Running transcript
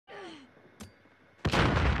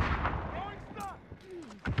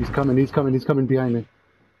He's coming behind me.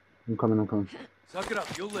 I'm coming. Suck it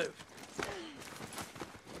up, you'll live.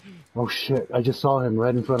 Oh shit, I just saw him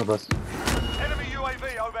right in front of us. Enemy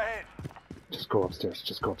UAV overhead. Just go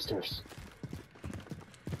upstairs,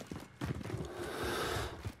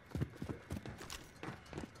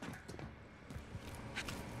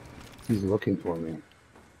 He's looking for me.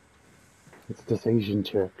 It's this Asian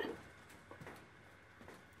chick.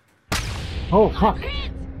 Oh fuck!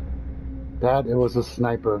 It was a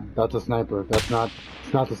sniper. That's a sniper. It's not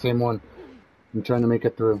the same one. I'm trying to make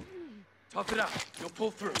it through. Tough it out, you'll pull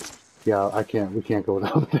through. Yeah, we can't go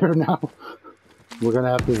out there now. We're gonna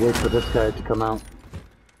have to wait for this guy to come out.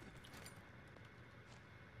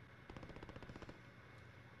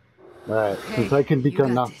 Alright, since I can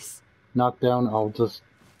become knocked down, I'll just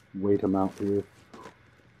wait him out here.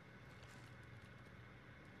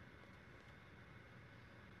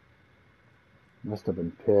 Must have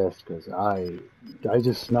been pissed, because I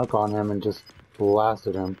just snuck on him and just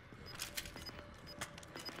blasted him.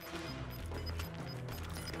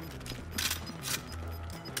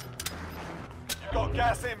 You've got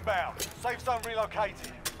gas inbound. Safe zone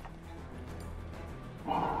relocated.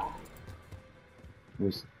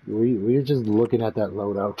 We're just looking at that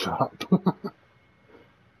loadout drop.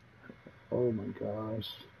 Oh my gosh.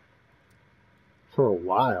 For a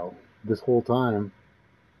while, this whole time,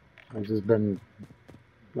 I've just been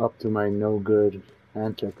up to my no good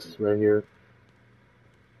antics right here.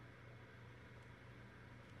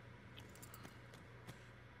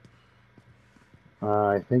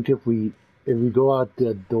 I think if we go out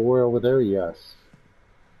the door over there, yes.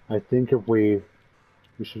 I think if we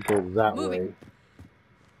should go that way.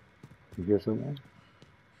 You hear something?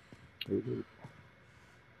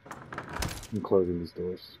 I'm closing these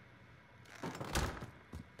doors.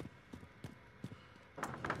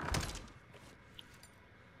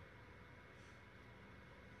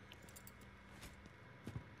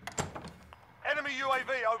 Enemy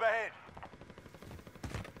UAV overhead.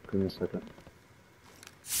 Give me a second.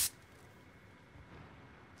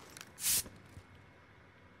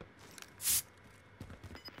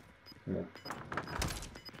 Yeah.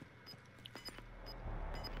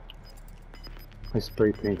 I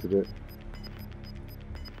spray painted it.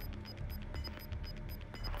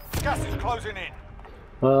 Gas is closing in.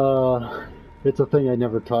 It's a thing I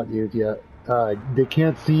never taught you yet. They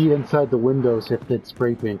can't see inside the windows if it's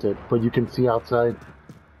spray painted, but you can see outside.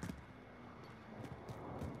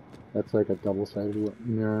 That's like a double-sided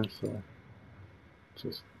mirror, so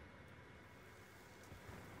just...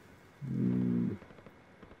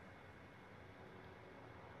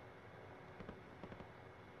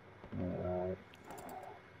 Alright.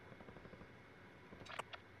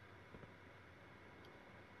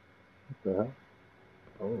 What the hell?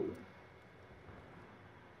 Oh.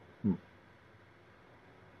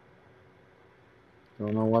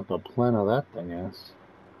 Don't know what the plan of that thing is.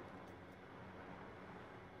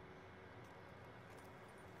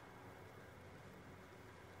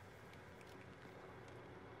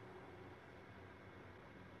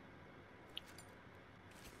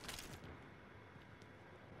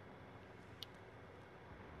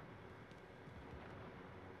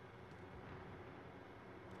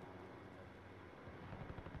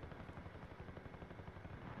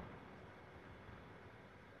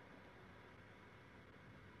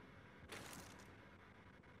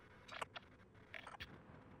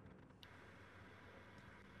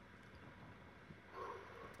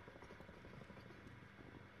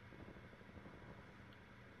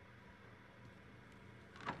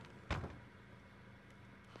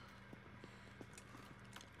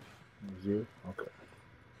 You? Okay.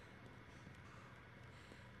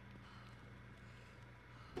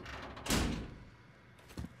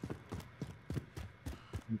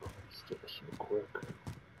 Stairs real quick.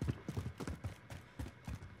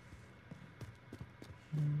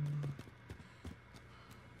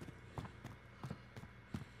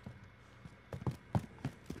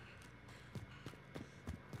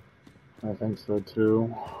 I think so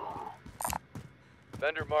too.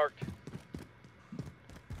 Vendor marked.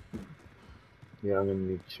 Yeah, I'm gonna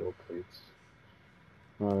need chill plates.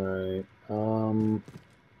 Alright,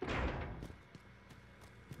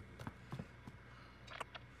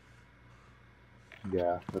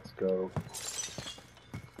 yeah, let's go.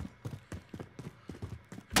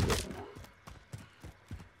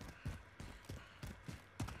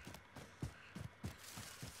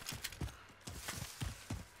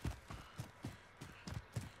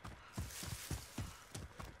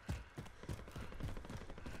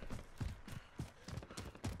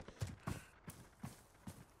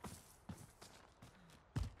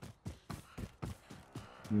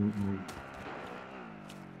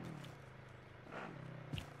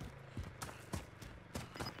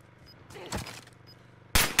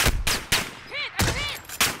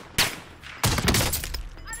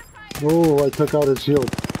 Oh, I took out his shield.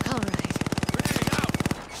 All right. Grenading out!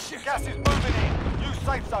 Shit! Gas is moving in. New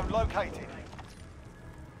safe zone located.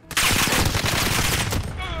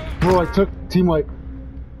 Oh, I took team wipe.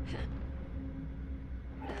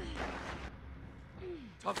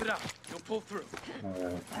 Tough it out. You'll pull through.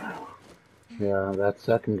 Alright. Yeah, that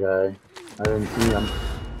second guy, I didn't see him.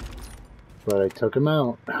 But I took him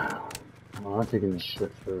out. Oh, I'm taking this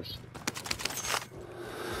shit first.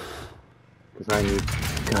 Because I need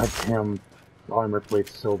goddamn armor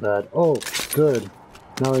plates so bad. Oh, good.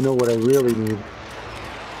 Now I know what I really need.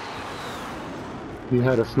 He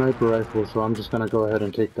had a sniper rifle, so I'm just gonna go ahead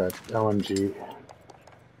and take that LMG.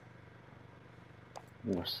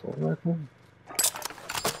 More assault rifle?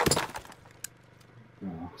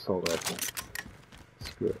 No, assault rifle.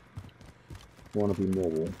 Screw it. Wanna be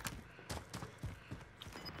mobile.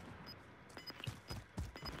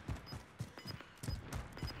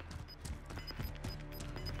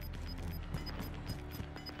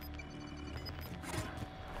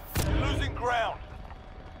 Losing ground.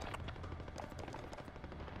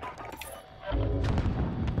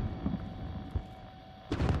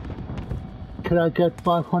 Could I get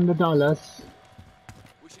 $500?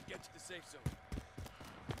 We should get to the safe zone.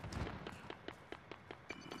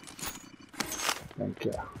 Thank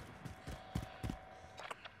you.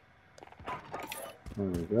 There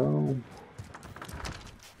we go.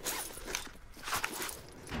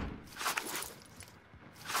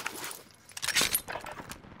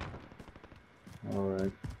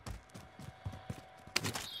 Alright.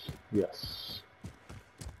 Yes.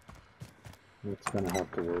 It's gonna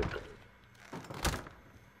have to work.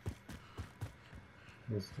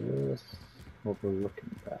 Is this what we're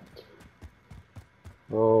looking at?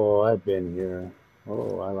 Oh, I've been here.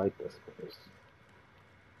 Oh, I like this place.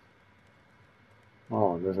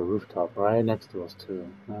 Oh, there's a rooftop right next to us too.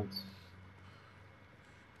 There's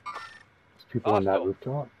people on that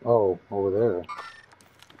rooftop? Oh, over there.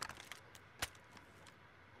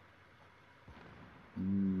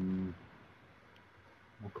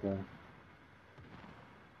 Okay.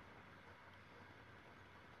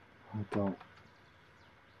 I don't.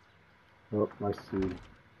 Oh, I see.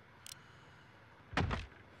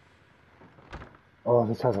 Oh,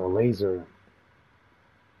 this has a laser.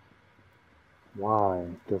 Why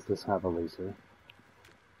does this have a laser?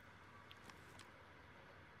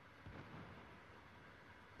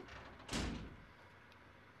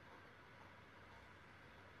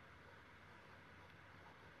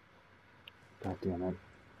 God damn it.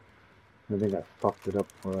 I think I fucked it up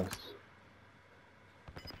for us.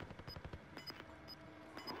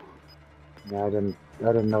 Yeah, I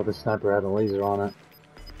didn't know the sniper had a laser on it.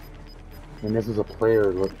 And this is a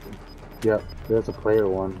player, look. Yep, there's a player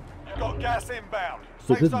one. You've got gas inbound. Is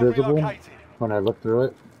Safe it zone visible relocated. when I look through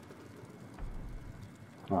it?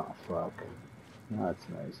 Oh, fuck. That's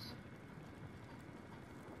nice.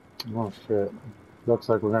 Oh, shit. Looks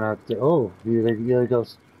like we're gonna have to... Oh, here he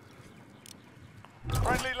goes.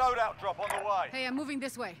 Friendly loadout drop on the way. Hey, I'm moving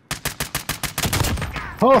this way.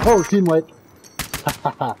 Oh, team wipe.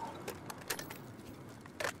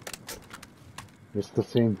 It's the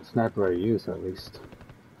same sniper I use, at least.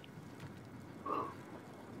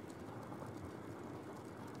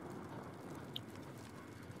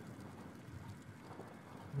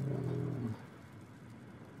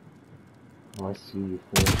 Oh, I see you.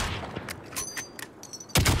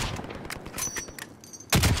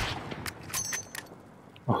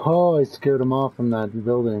 Oh, I scared him off from that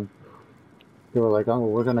building. They were like, oh,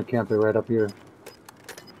 we're gonna camp it right up here.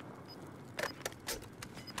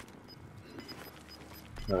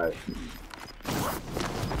 Alright.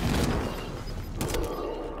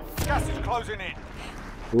 Gas is closing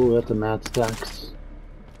in. Ooh, that's a mad stacks.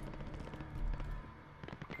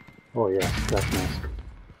 Oh yeah, stack mask.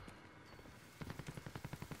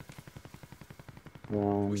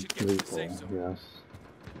 We should get to the safe zone. Yes.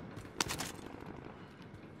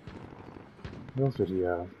 What else did he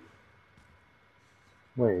have?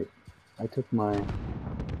 Wait, I took my...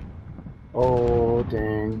 Oh,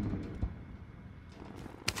 dang.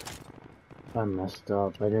 I messed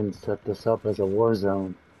up. I didn't set this up as a war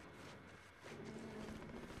zone.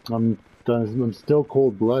 I'm still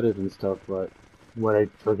cold-blooded and stuff, but what I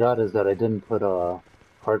forgot is that I didn't put a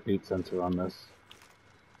heartbeat sensor on this.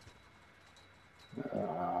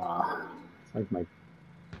 It's like my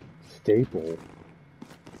staple.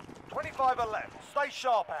 25 are left. Stay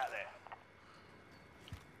sharp out there.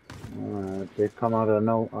 Alright, they come out of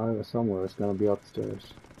somewhere. It's gonna be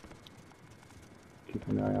upstairs. Keep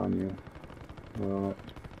an eye on you. Alright.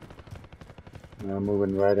 I'm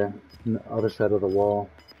moving right in the other side of the wall.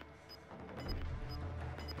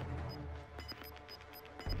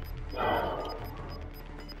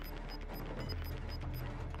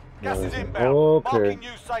 Gas is Where? inbound. Okay. Marking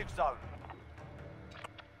new safe zone.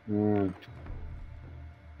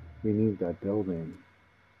 We need that building.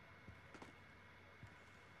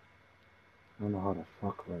 I don't know how the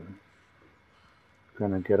fuck we're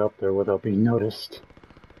gonna get up there without being noticed.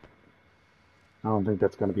 I don't think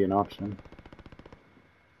that's gonna be an option.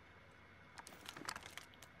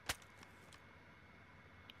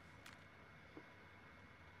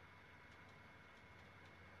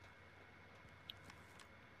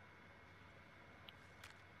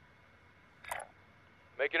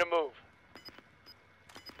 Making a move.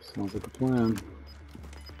 Sounds like a plan.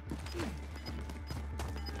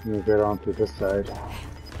 I'm gonna get on to this side.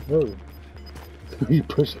 Oh. You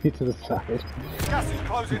pushed me to the side. Gas is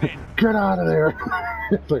closing in. Get out of there!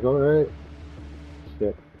 It's like, alright.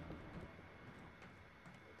 Shit.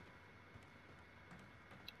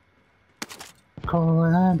 Call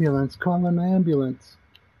an ambulance, call an ambulance.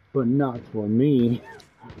 But not for me.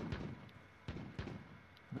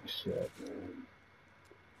 Oh, shit.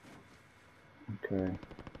 Okay.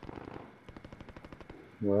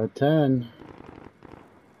 We're at 10.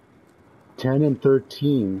 10 and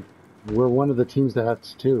 13. We're one of the teams that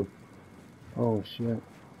has 2. Oh shit.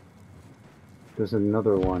 There's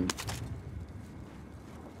another one.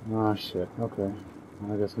 Oh shit. Okay.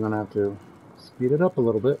 I guess I'm gonna have to speed it up a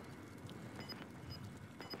little bit.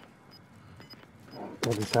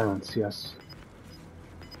 Deadly silence, yes.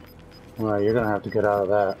 Alright, you're gonna have to get out of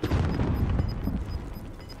that.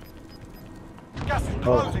 Gas is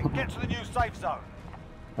closing. Get to the new safe zone.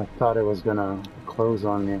 I thought it was gonna close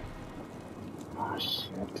on me. Oh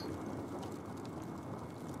shit.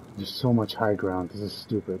 There's so much high ground. This is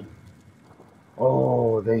stupid.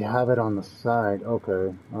 Oh, they have it on the side.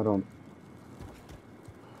 Okay, I'm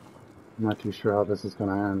not too sure how this is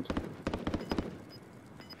gonna end.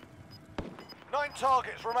 9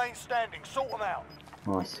 targets remain standing. Sort them out.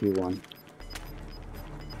 Oh, I see one.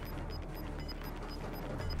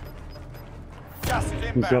 Gas is He's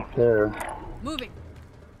inbound. up there. Moving.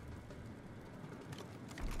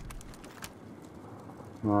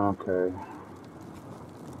 Okay.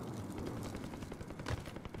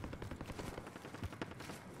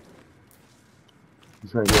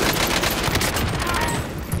 He's right here.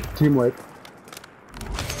 Team wipe.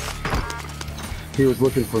 He was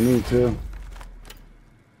looking for me too.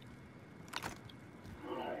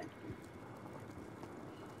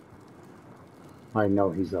 I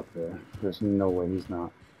know he's up there. There's no way he's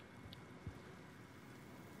not.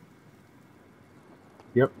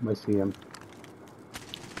 Yep, I see him.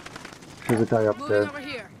 There's a guy up Moving there. over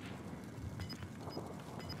here.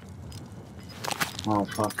 Oh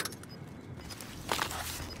fuck.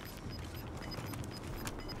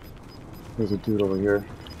 There's a dude over here.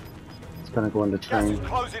 He's gonna go into Gas is train.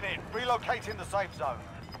 closing in. Relocating the safe zone.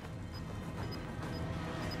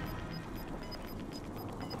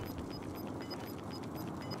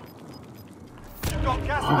 You've got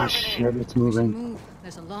gas Oh moving shit, in. it's moving. Move.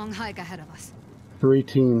 There's a long hike ahead of us. 3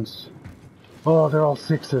 teams. Oh, they're all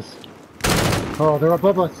 6s. Oh, they're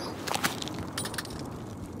above us.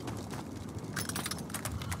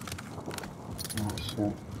 Oh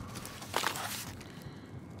shit.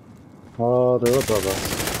 Oh, they're above us.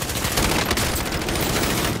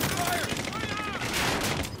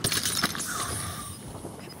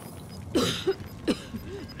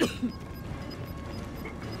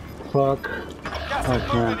 Fuck. Gas I is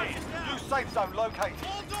moving can't. in. New safe zone located.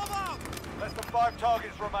 Less than 5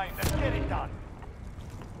 targets remain. Let's get it done.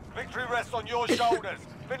 Victory rests on your shoulders.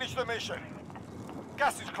 Finish the mission.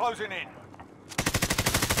 Gas is closing in.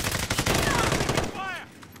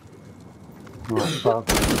 Oh, fuck.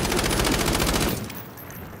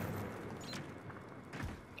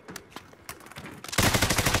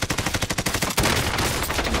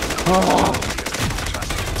 Oh,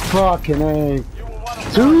 fucking A. You were one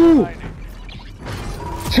of 2!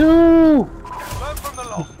 2! Learn from the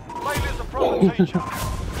loss. Failure's a proper teacher.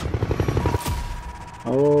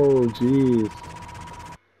 Oh, jeez.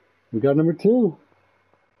 We got number 2.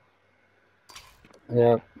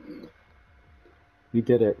 Yeah. We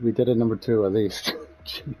did it. We did it number 2 at least.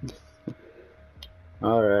 Jeez.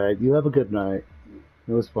 Alright, you have a good night.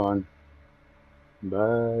 It was fun.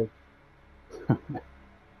 Bye.